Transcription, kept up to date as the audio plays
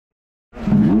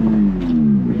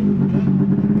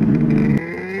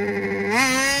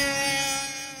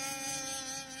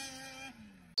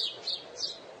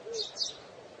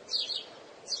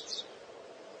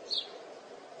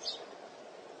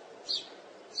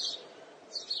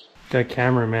Got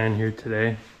cameraman here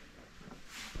today.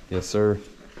 Yes, sir.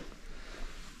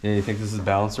 Yeah, you think this is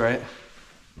balanced right?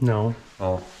 No.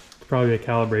 Oh. It's probably a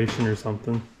calibration or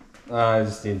something. I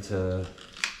just need to...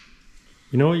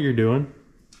 You know what you're doing?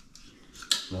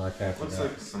 No, I can't. Looks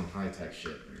like some high-tech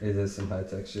shit. It is some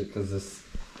high-tech shit because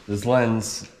this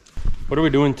lens... What are we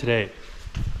doing today?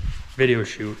 Video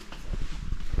shoot.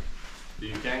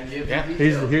 You can't give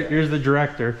Here's the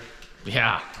director.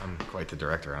 Yeah, I'm quite the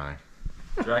director, aren't I?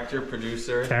 Director,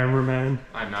 producer. Cameraman.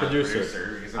 I'm not Producer. the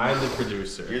producer. Because I'm the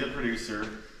producer. You're the producer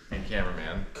and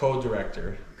cameraman.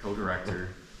 Co-director. Co-director.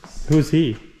 Who's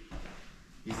he?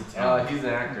 He's a talent. He's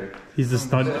an actor. He's the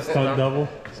stunt double.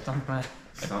 Stuntman.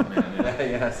 Stuntman, yeah.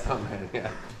 Yeah, stuntman,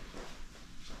 yeah.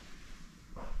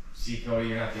 See, Cody,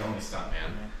 you're not the only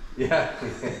stuntman. Yeah.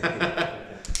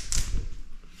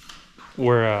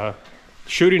 We're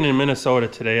shooting in Minnesota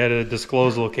today at a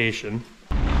disclosed location.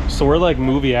 So we're like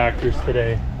movie actors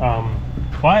today.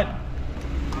 What?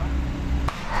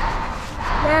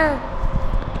 No.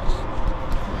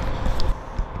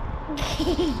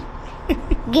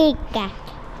 Giga.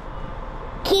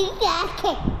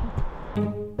 Giga.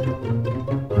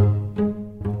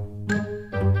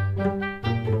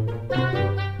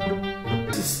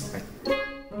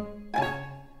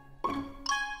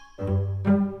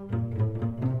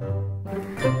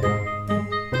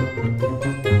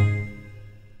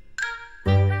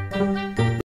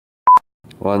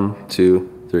 1,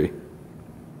 2, 3.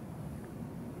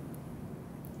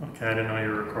 Okay, I didn't know you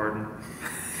were recording.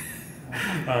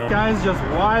 Guy's just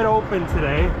wide open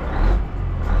today.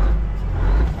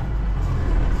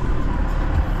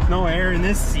 No air in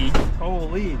this seat.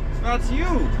 Holy. That's you!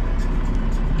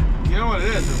 You know what it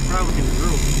is? It's probably in the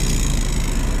room.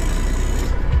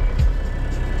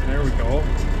 There we go.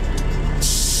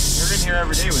 You're in here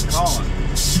every day with Colin.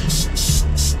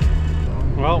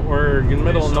 Well, we're in the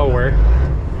middle of nowhere.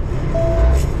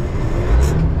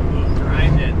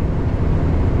 Grind it.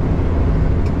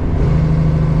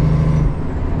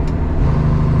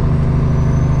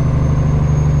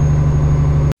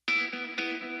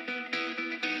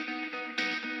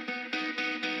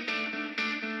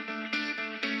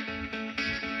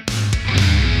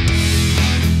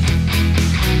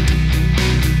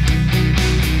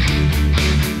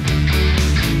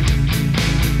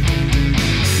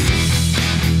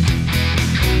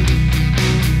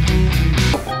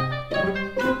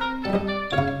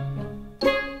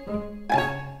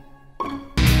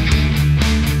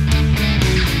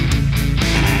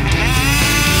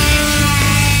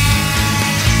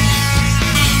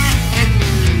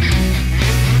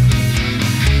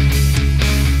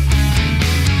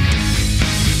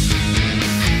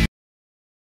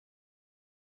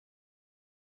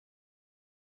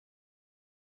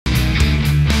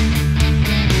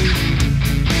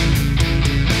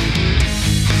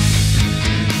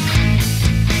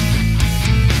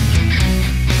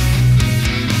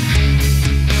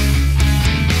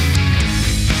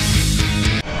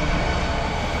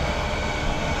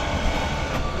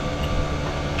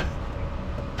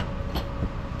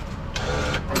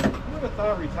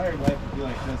 Retired life would be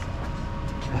like this.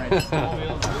 Right, small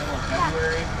wheels in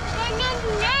February.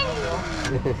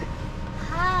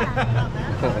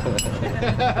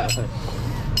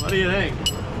 What do you think?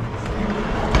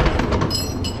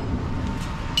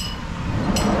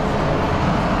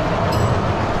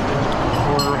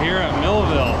 We're here at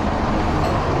Millville.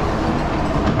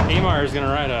 Amar is gonna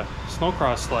ride a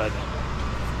snowcross sled.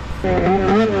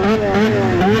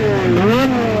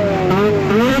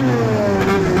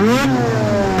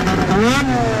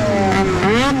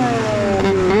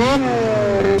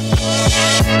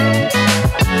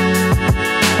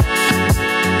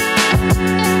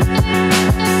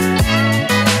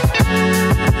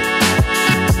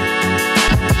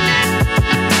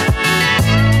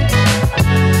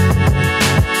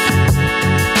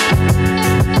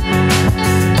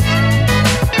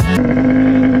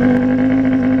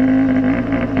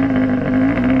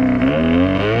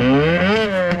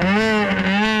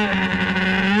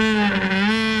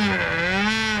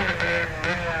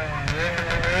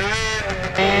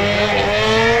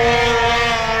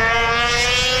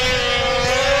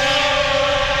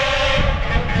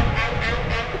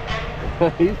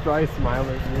 He's probably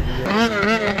smiling at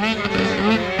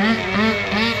me.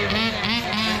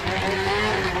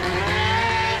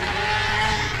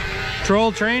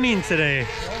 Troll training today.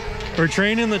 We're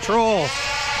training the troll.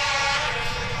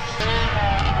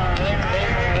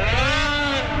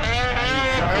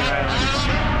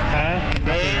 Huh?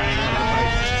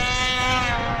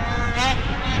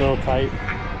 A little tight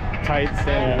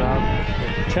standing up.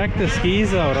 Check the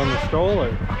skis out on the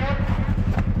stroller.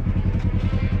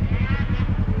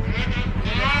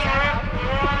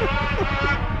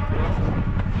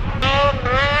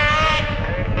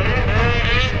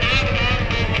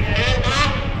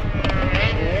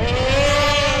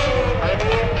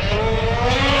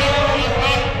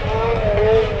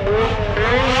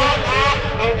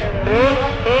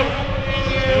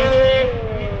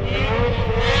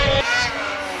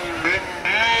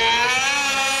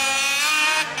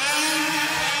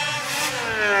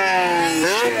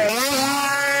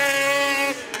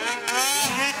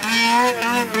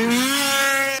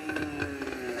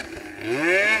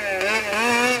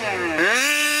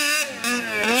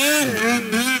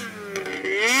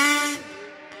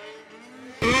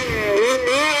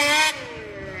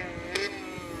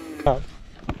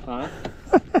 Huh?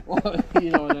 Well, you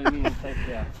know what I mean. It's like,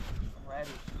 yeah. Ready.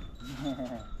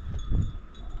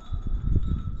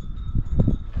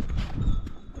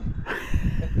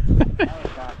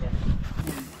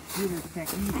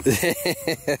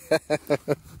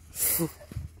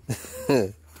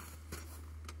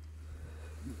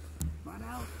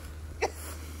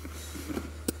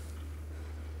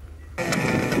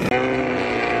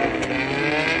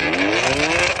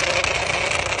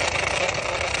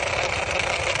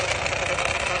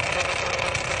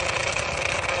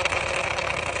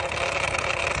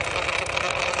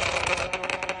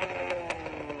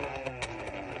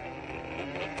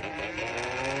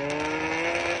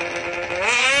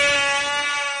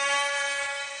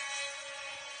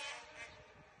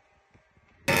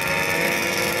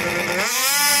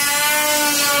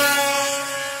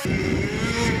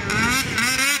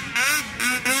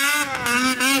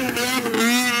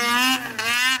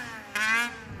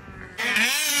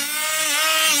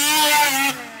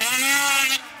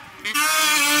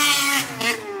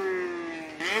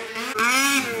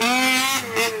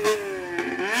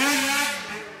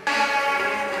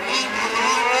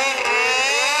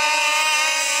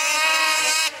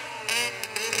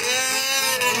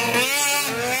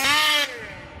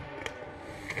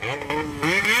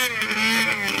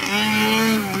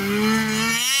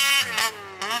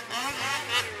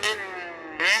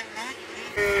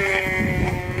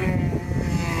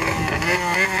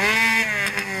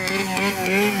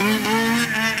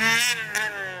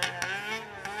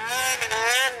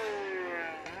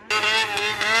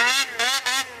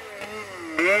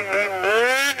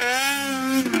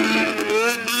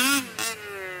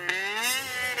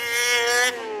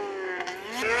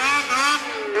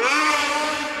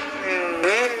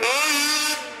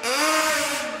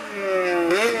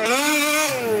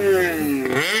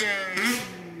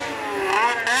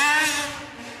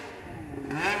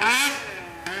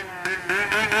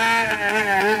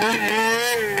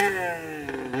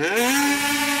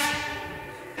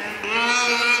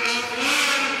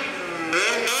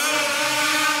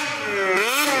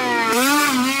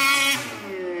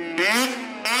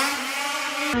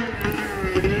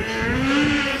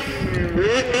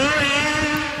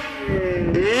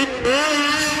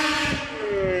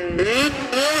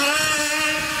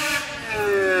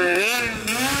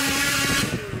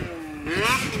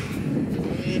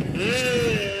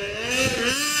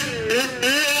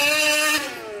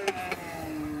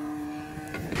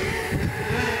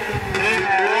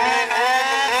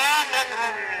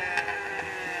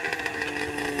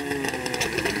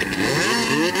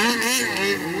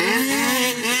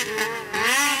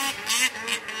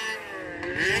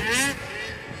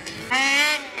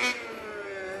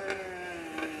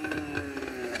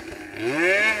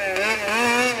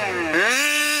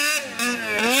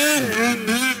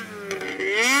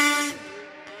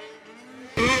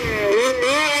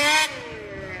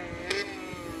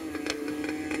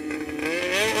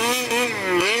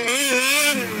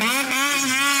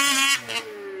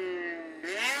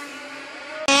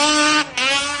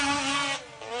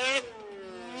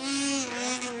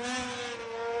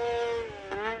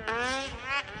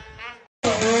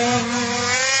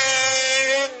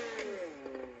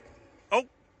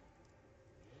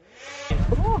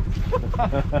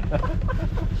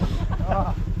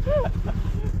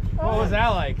 What was that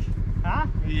like? Huh?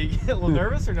 Did you get a little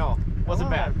nervous or no? Wasn't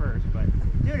bad at first, but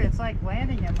dude, it's like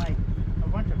landing in like a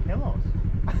bunch of pillows.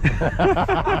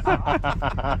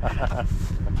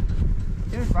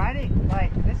 Dude, riding,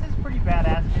 like, this is pretty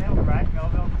badass. Being able to ride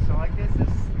Millville and so like this,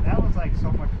 that was like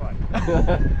so much fun. I think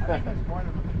it was more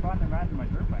fun than riding my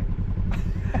dirt bike.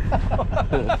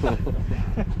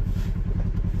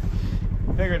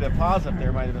 Figured the pause up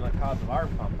there might have been the cause of our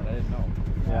pump, but I didn't know.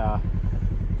 Yeah.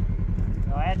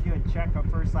 So I had to do a check on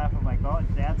first lap. I'm like, oh,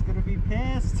 Dad's gonna be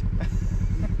pissed.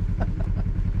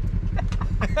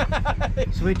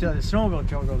 Sweet till the snowmobile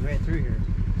trail goes right through here.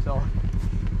 So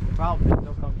the problem is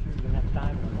they'll come through the next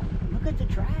time. look at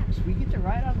the tracks. We get to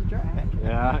ride on the track.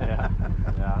 Yeah.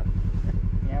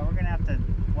 Yeah, we're gonna have to.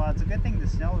 Well, it's a good thing the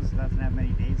snow doesn't have many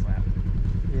days left.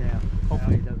 Yeah.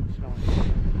 Hopefully it doesn't snow.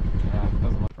 Yeah, it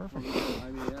doesn't look Perfect.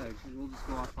 I mean, yeah, we'll just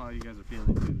go off how you guys are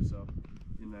feeling too. So,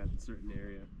 in that certain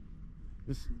area.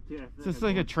 It's just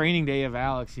like a training day of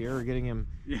Alex here. We're getting him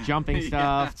jumping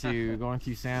stuff to going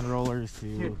through sand rollers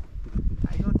to. Dude,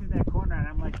 I go through that corner and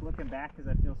I'm like looking back because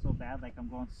I feel so bad, like I'm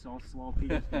going so slow.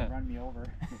 Peter's gonna run me over.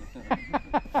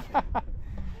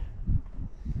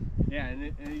 Yeah,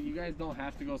 and you guys don't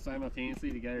have to go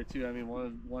simultaneously together too. I mean,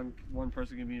 one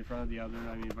person can be in front of the other.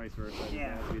 I mean, vice versa. It doesn't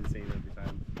have to be the same every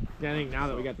time. Yeah, I think now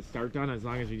that we got the start done, as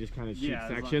long as we just kind of shoot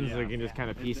sections, we can just kind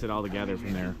of piece it all together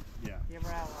from there. Yeah. Give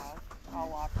her out loud. I'll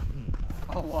watch.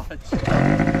 I'll watch.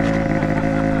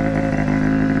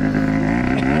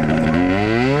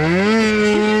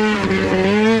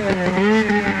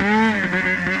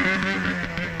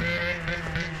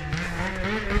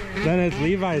 Then it's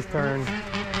Levi's turn.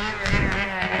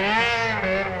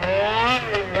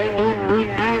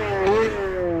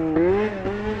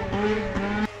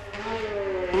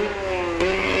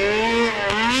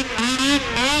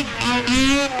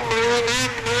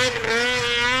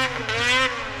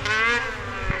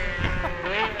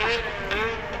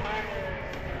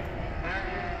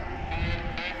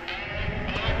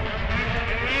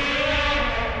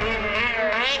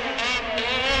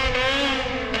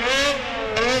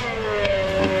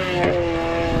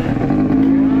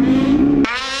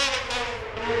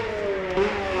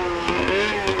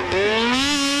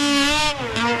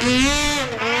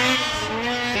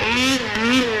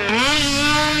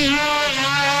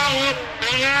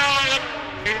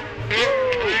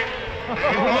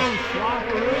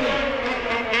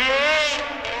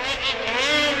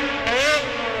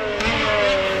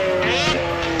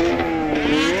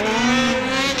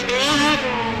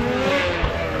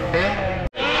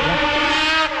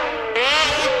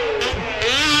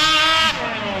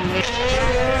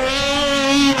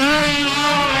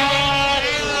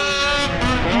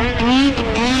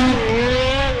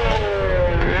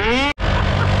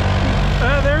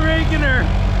 They're making her.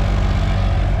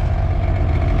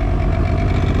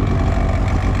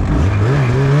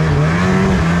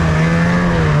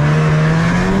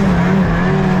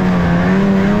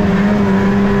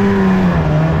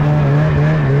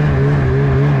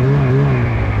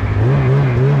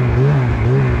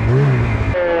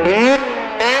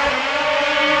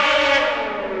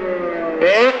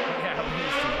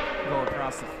 Go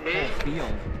across the whole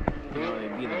field. You know,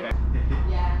 they'd be the back.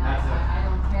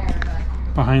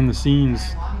 Behind the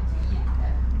scenes.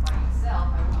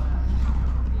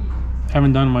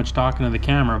 Haven't done much talking to the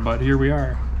camera, but here we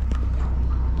are.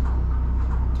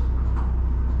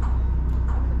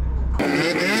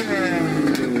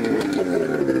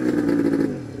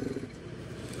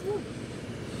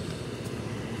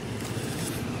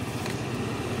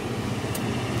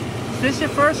 Is this your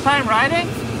first time riding?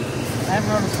 I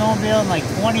haven't rode a snowmobile in like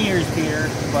 20 years, Peter,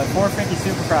 but 450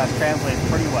 Supercross translates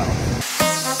pretty well.